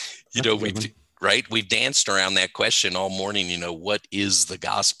 we've danced around that question all morning. What is the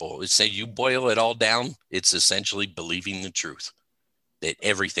gospel? It's you boil it all down, it's essentially believing the truth, that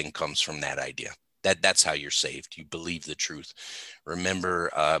everything comes from that idea. That's how you're saved. You believe the truth.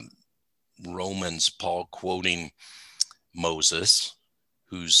 Remember Romans, Paul quoting Moses,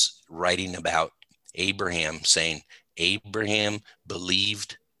 who's writing about Abraham, saying, Abraham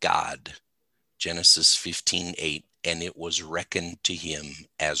believed God, Genesis 15:8, and it was reckoned to him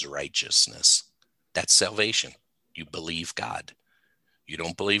as righteousness. That's salvation. You believe God. You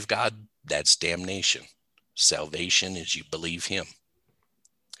don't believe God, that's damnation. Salvation is you believe him.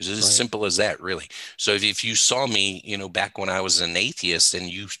 It's as simple as that, really. So if you saw me, back when I was an atheist and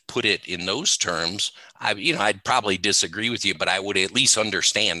you put it in those terms, I'd probably disagree with you, but I would at least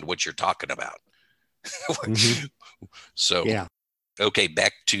understand what you're talking about. Mm-hmm. So, yeah. Okay,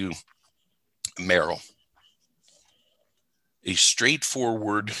 back to Merrill. A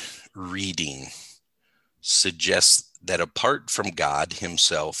straightforward reading suggests that apart from God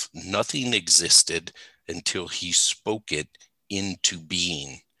himself, nothing existed until he spoke it into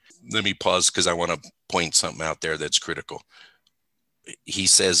being. Let me pause because I want to point something out there that's critical. He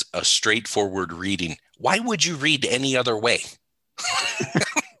says a straightforward reading. Why would you read any other way?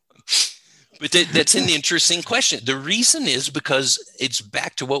 But that's an interesting question. The reason is because it's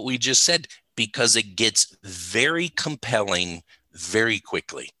back to what we just said, because it gets very compelling very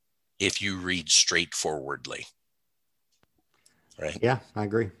quickly if you read straightforwardly. Right? Yeah, I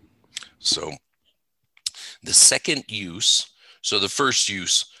agree. So the second use, so the first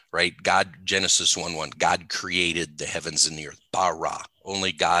use, right? God, Genesis 1:1, God created the heavens and the earth. Bara.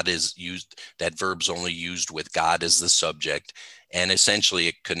 Only God is used, that verb's only used with God as the subject. And essentially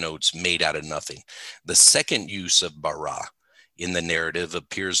it connotes made out of nothing. The second use of bara in the narrative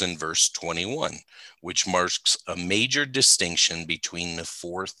appears in verse 21, which marks a major distinction between the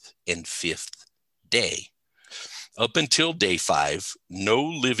fourth and fifth day. Up until day 5, no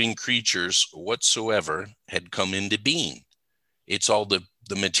living creatures whatsoever had come into being. It's all the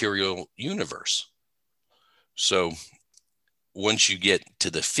material universe. So once you get to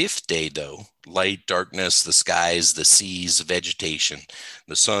the fifth day, though, light, darkness, the skies, the seas, vegetation,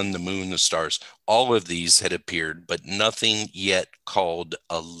 the sun, the moon, the stars, all of these had appeared, but nothing yet called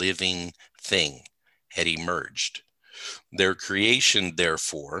a living thing had emerged. Their creation,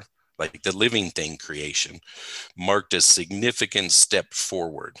 therefore, like the living thing creation, marked a significant step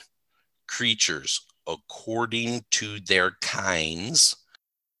forward. Creatures, according to their kinds,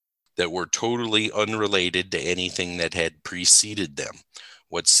 that were totally unrelated to anything that had preceded them.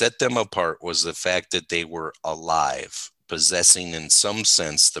 What set them apart was the fact that they were alive, possessing in some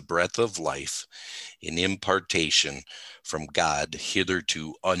sense the breath of life, an impartation from God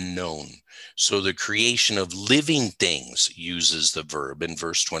hitherto unknown. So the creation of living things uses the verb in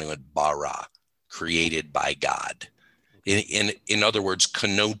verse 21, bara, created by God. In other words,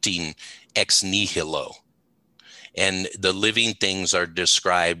 connoting ex nihilo. And the living things are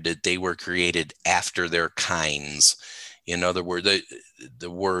described that they were created after their kinds. In other words, the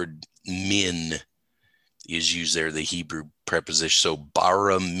word min is used there, the Hebrew preposition. So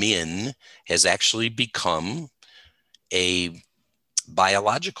bara min has actually become a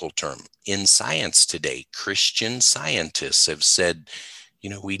biological term in science today. Christian scientists have said,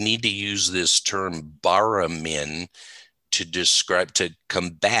 we need to use this term bara min to describe, to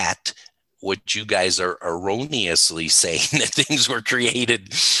combat what you guys are erroneously saying, that things were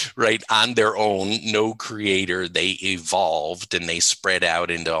created right on their own, no creator. They evolved and they spread out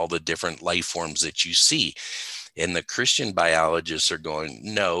into all the different life forms that you see. And the Christian biologists are going,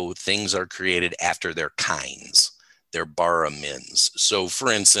 no, things are created after their kinds. They're bara mins. So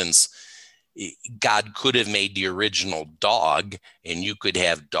for instance, God could have made the original dog and you could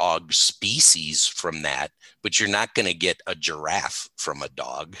have dog species from that, but you're not going to get a giraffe from a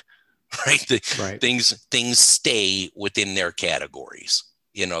dog. Right? Things stay within their categories.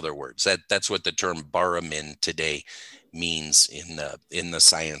 In other words, that's what the term bara min today means in the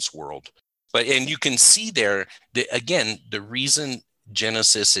science world. And you can see there that, again, the reason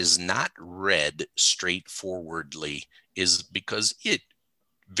Genesis is not read straightforwardly is because it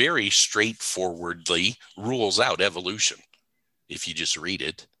very straightforwardly rules out evolution if you just read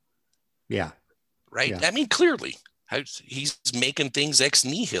it. Yeah. Right? Yeah. I mean, clearly. He's making things ex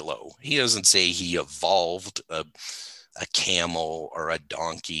nihilo. He doesn't say he evolved a camel or a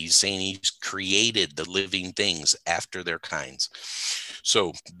donkey. He's saying he's created the living things after their kinds.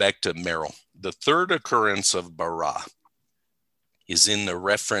 So back to Merrill. The third occurrence of bara is in the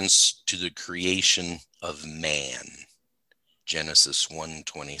reference to the creation of man. Genesis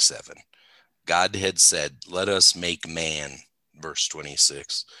 1:27. God had said, let us make man, verse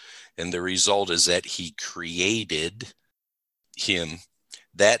 26. And the result is that he created him.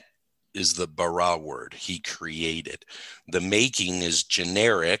 That is the bara word. He created. The making is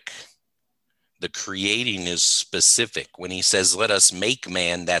generic. The creating is specific. When he says, let us make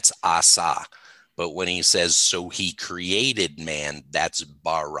man, that's asa. But when he says, so he created man, that's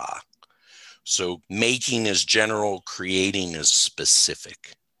bara. So making is general, creating is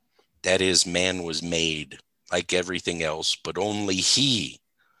specific. That is, man was made like everything else, but only he,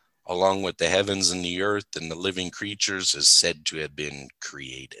 along with the heavens and the earth and the living creatures, is said to have been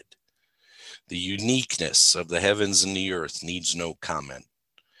created. The uniqueness of the heavens and the earth needs no comment.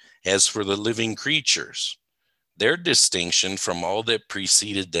 As for the living creatures, their distinction from all that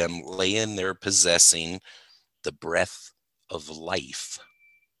preceded them lay in their possessing the breath of life.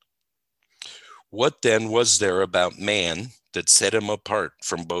 What then was there about man that set him apart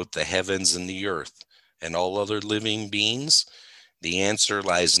from both the heavens and the earth and all other living beings? The answer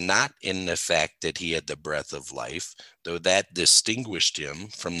lies not in the fact that he had the breath of life, though that distinguished him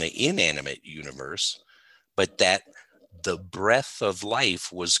from the inanimate universe, but that the breath of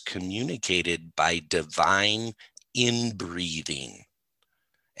life was communicated by divine inbreathing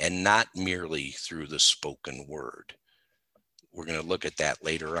and not merely through the spoken word. We're going to look at that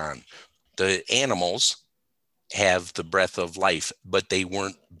later on. The animals have the breath of life, but they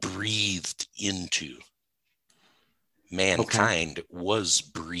weren't breathed into. Mankind was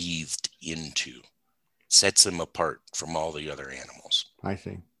breathed into. Sets him apart from all the other animals. I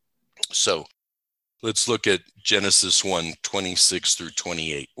see. So let's look at Genesis 1:26 through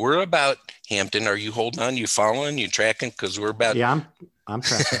 28. We're about, Hampton, are you holding on? You following? You tracking? Because we're about... Yeah, I'm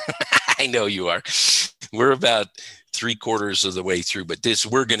tracking. I know you are. We're about 3/4 of the way through, but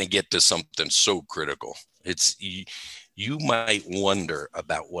we're going to get to something so critical. It's you might wonder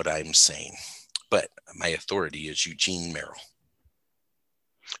about what I'm saying, but my authority is Eugene Merrill.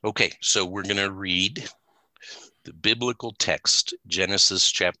 Okay, so we're going to read the biblical text,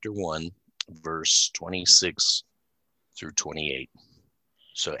 Genesis chapter 1, verse 26 through 28.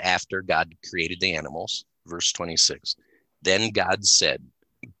 So after God created the animals, verse 26, then God said,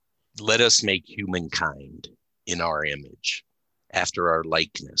 let us make humankind in our image, after our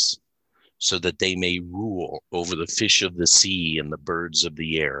likeness, so that they may rule over the fish of the sea and the birds of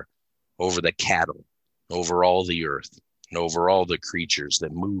the air, over the cattle, over all the earth, and over all the creatures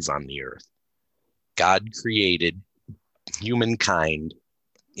that move on the earth. God created humankind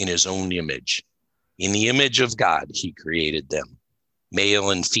in his own image. In the image of God, he created them.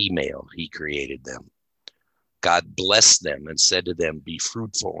 Male and female, he created them. God blessed them and said to them, be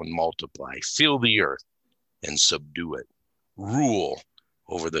fruitful and multiply, fill the earth and subdue it. Rule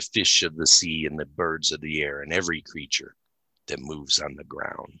over the fish of the sea and the birds of the air and every creature that moves on the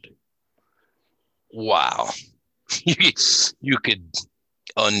ground. Wow. You could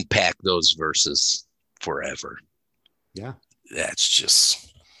unpack those verses forever. Yeah. That's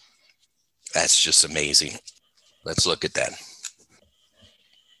just amazing. Let's look at that.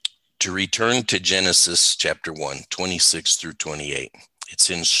 To return to Genesis chapter 1, 26 through 28,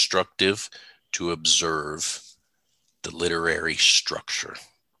 it's instructive to observe the literary structure.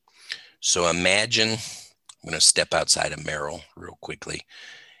 So imagine, I'm going to step outside of Merrill real quickly.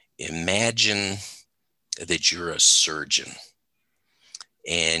 Imagine that you're a surgeon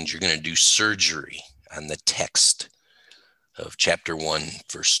and you're going to do surgery on the text of chapter 1,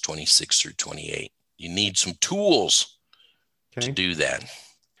 verse 26 through 28. You need some tools to do that.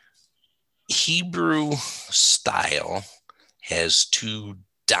 Hebrew style has two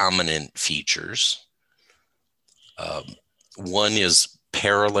dominant features. One is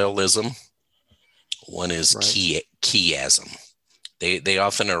parallelism. One is chiasm. They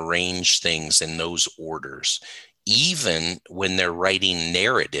often arrange things in those orders. Even when they're writing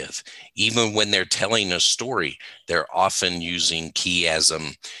narrative, even when they're telling a story, they're often using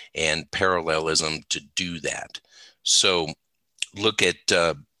chiasm and parallelism to do that. So look at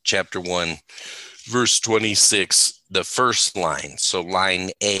chapter 1, verse 26, the first line. So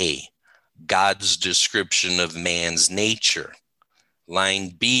line A, God's description of man's nature.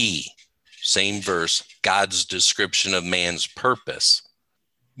 Line B, same verse, God's description of man's purpose.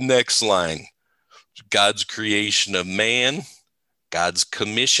 Next line, God's creation of man. God's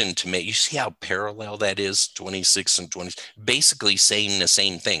commission to make. You see how parallel that is, 26 and 20, basically saying the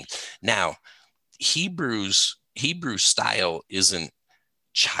same thing. Now, Hebrew style isn't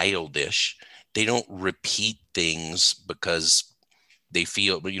childish. They don't repeat things because they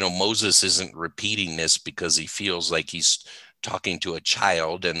feel, Moses isn't repeating this because he feels like he's talking to a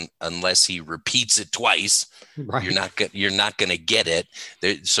child, and unless he repeats it twice, Right. you're not going to get it.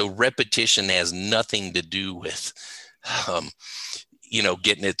 So repetition has nothing to do with,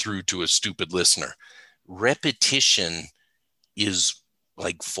 getting it through to a stupid listener. Repetition is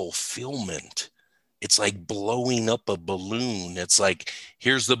like fulfillment. It's like blowing up a balloon. It's like,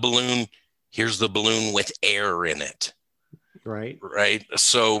 here's the balloon with air in it. Right. Right.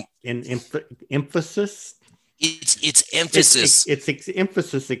 So emphasis. It's emphasis. It's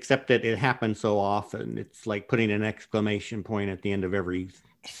emphasis, except that it happens so often. It's like putting an exclamation point at the end of every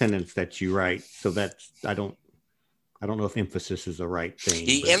sentence that you write. So I don't know if emphasis is the right thing.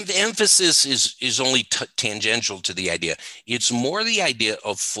 Emphasis is only tangential to the idea. It's more the idea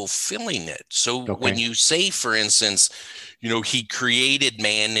of fulfilling it. So when you say, for instance, he created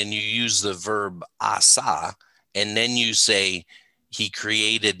man, and you use the verb asa, and then you say he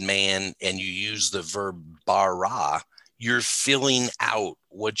created man and you use the verb bara, you're filling out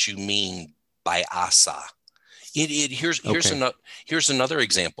what you mean by asa. Here's another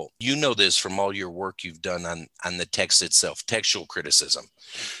example. You know this from all your work you've done on the text itself, textual criticism.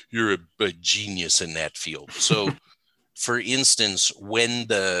 You're a genius in that field. So, for instance,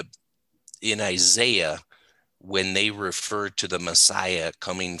 in Isaiah, when they refer to the Messiah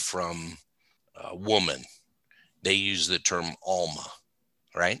coming from a woman, they use the term Alma,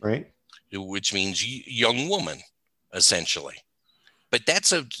 right? Right. Which means young woman, essentially. But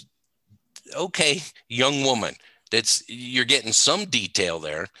that's okay, young woman. You're getting some detail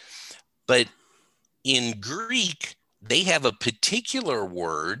there. But in Greek, they have a particular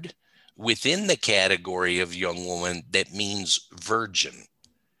word within the category of young woman that means virgin.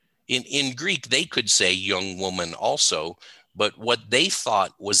 In Greek, they could say young woman also, but what they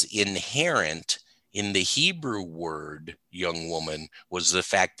thought was inherent in the Hebrew word young woman was the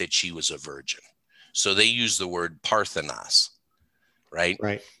fact that she was a virgin. So they use the word parthenos, right?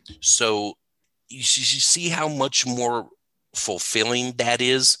 Right. So you see how much more fulfilling that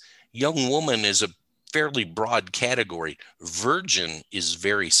is? Young woman is a fairly broad category. Virgin is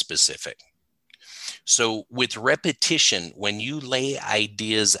very specific. So with repetition, when you lay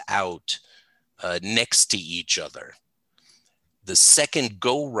ideas out next to each other, the second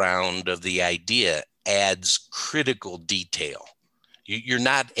go round of the idea adds critical detail. You're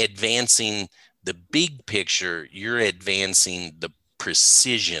not advancing the big picture, you're advancing the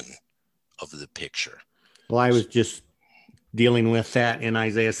precision of the picture. Well, I was just dealing with that in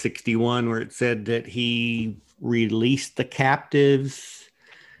Isaiah 61, where it said that he released the captives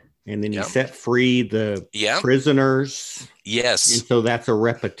and then he set free the prisoners. Yes. And so that's a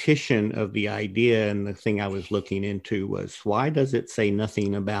repetition of the idea. And the thing I was looking into was, why does it say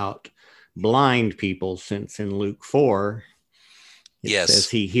nothing about blind people, since in Luke 4, it says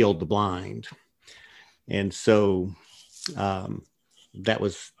he healed the blind? And so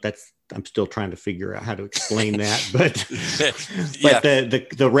I'm still trying to figure out how to explain that, but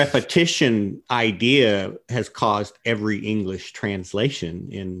the repetition idea has caused every English translation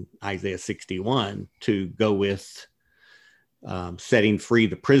in Isaiah 61 to go with setting free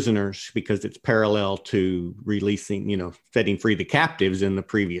the prisoners, because it's parallel to releasing, setting free the captives in the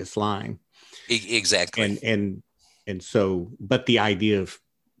previous line. Exactly. And so, but the idea of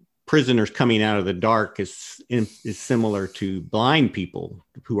prisoners coming out of the dark is similar to blind people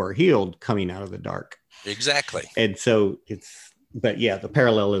who are healed coming out of the dark. Exactly. And so the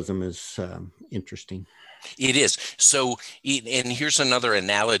parallelism is interesting. It is. So, and here's another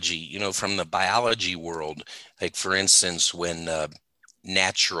analogy, from the biology world. Like, for instance, when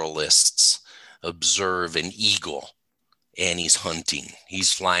naturalists observe an eagle and he's hunting,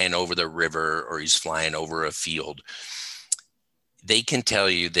 he's flying over the river or he's flying over a field, they can tell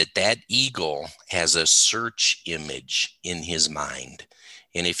you that eagle has a search image in his mind.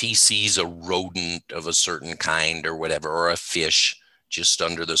 And if he sees a rodent of a certain kind or whatever, or a fish just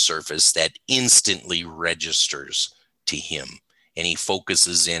under the surface, that instantly registers to him. And he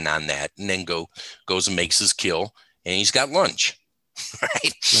focuses in on that, and then goes and makes his kill, and he's got lunch.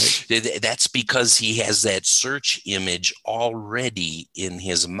 Right? That's because he has that search image already in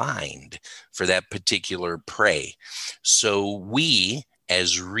his mind for that particular prey. So we,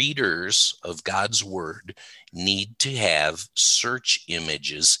 as readers of God's word, need to have search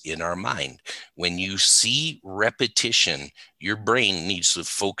images in our mind. When you see repetition, your brain needs to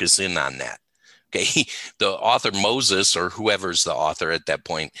focus in on that. Okay. The author, Moses, or whoever's the author at that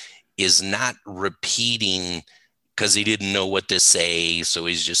point, is not repeating because he didn't know what to say. So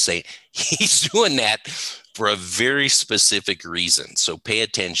he's just saying, he's doing that for a very specific reason. So pay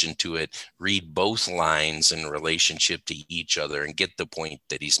attention to it, read both lines in relationship to each other and get the point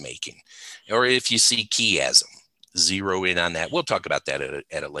that he's making. Or if you see chiasm, zero in on that. We'll talk about that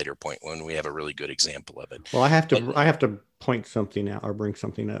at a later point when we have a really good example of it. Well, I have to point something out or bring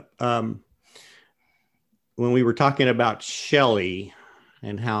something up. When we were talking about Shelley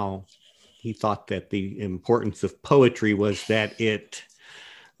and how he thought that the importance of poetry was that it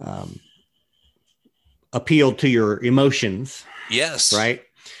appealed to your emotions. Yes. Right.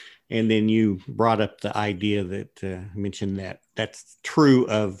 And then you brought up the idea that mentioned that that's true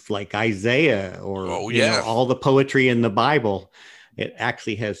of like Isaiah or you know, all the poetry in the Bible. It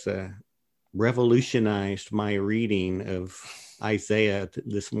actually has revolutionized my reading of Isaiah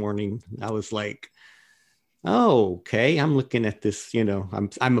this morning. I was like, oh, okay. I'm looking at this, you know,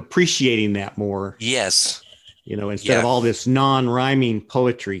 I'm appreciating that more. Yes. You know, instead of all this non-rhyming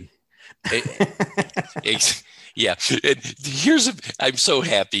poetry. Yeah. I'm so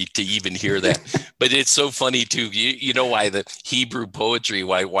happy to even hear that, but it's so funny too. You know why the Hebrew poetry,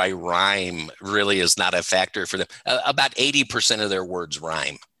 why rhyme really is not a factor for them. About 80% of their words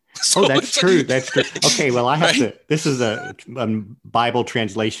rhyme. So that's true. That's true. Okay. Well, I have to, this is a Bible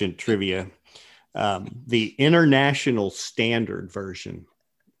translation trivia. The International Standard Version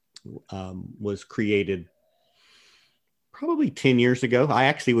was created probably 10 years ago. I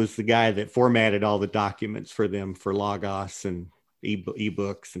actually was the guy that formatted all the documents for them for Logos and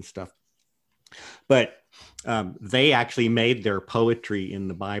ebooks and stuff. But they actually made their poetry in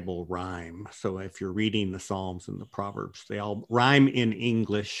the Bible rhyme. So if you're reading the Psalms and the Proverbs, they all rhyme in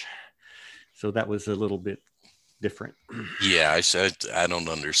English. So that was a little bit different. Yeah, I don't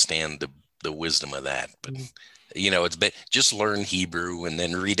understand the wisdom of that, but you know, it's just learn Hebrew and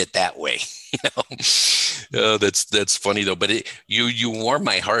then read it that way. You know, that's funny though. But you warm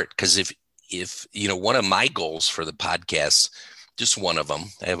my heart because if you know, one of my goals for the podcast, just one of them,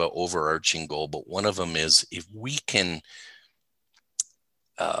 I have an overarching goal, but one of them is if we can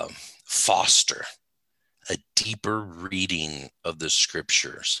foster a deeper reading of the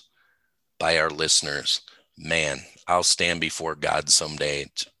scriptures by our listeners, man, I'll stand before God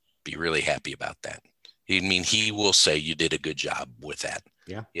someday to be really happy about that. I mean, he will say you did a good job with that.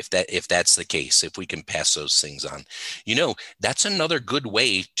 Yeah. If that's the case, if we can pass those things on, you know, that's another good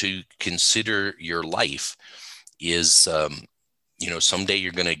way to consider your life is, you know, someday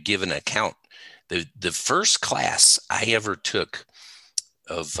you're going to give an account. The first class I ever took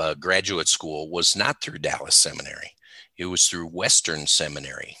of graduate school was not through Dallas Seminary. It was through Western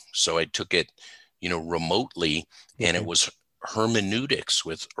Seminary. So I took it, you know, remotely, and it was hermeneutics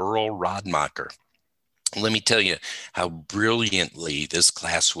with Earl Rodmacher. Let me tell you how brilliantly this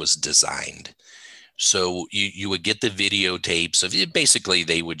class was designed. So you would get the videotapes of it. Basically,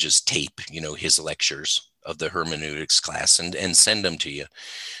 they would just tape, you know, his lectures of the hermeneutics class and send them to you.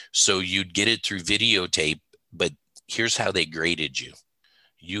 So you'd get it through videotape, but here's how they graded you.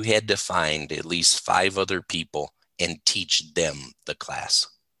 You had to find at least 5 other people and teach them the class.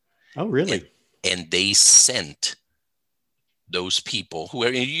 Oh, really? And they sent those people who,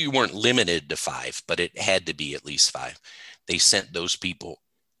 you weren't limited to 5, but it had to be at least 5. They sent those people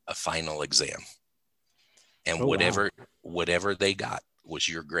a final exam, and whatever they got was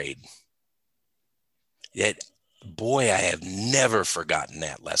your grade. Boy, I have never forgotten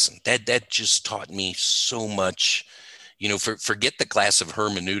that lesson. That just taught me so much. You know, forget the class of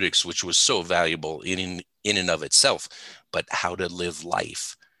hermeneutics, which was so valuable in and of itself, but how to live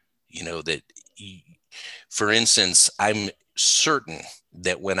life. You know, that, for instance, I'm certain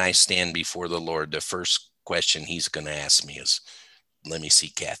that when I stand before the Lord, the first question he's going to ask me is, let me see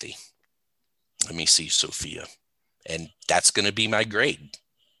Kathy. Let me see Sophia. And that's going to be my grade.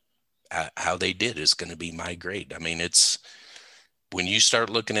 How they did is going to be my grade. I mean, it's when you start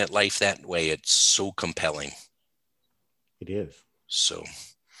looking at life that way, it's so compelling. It is. So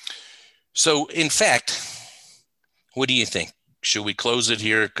in fact, what do you think? Should we close it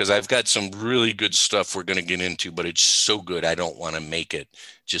here? Because I've got some really good stuff we're going to get into, but it's so good. I don't want to make it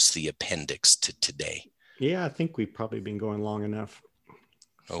just the appendix to today. Yeah, I think we've probably been going long enough.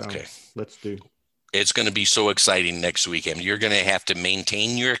 Okay. So let's do. It's going to be so exciting next weekend. You're going to have to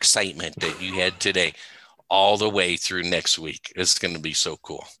maintain your excitement that you had today all the way through next week. It's going to be so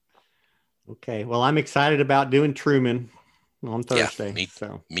cool. Okay. Well, I'm excited about doing Truman on Thursday.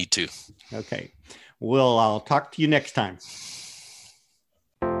 Yeah, me too. Okay. Well, I'll talk to you next time.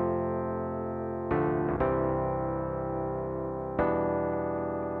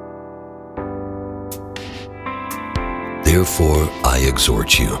 Therefore, I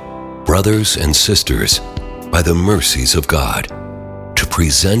exhort you, brothers and sisters, by the mercies of God, to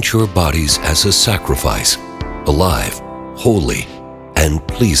present your bodies as a sacrifice, alive, holy, and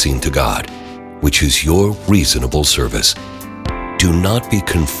pleasing to God, which is your reasonable service. Do not be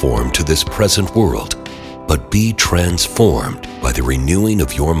conformed to this present world, but be transformed by the renewing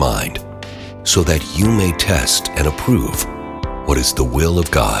of your mind, so that you may test and approve what is the will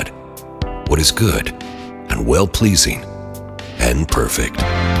of God, what is good and well-pleasing and perfect.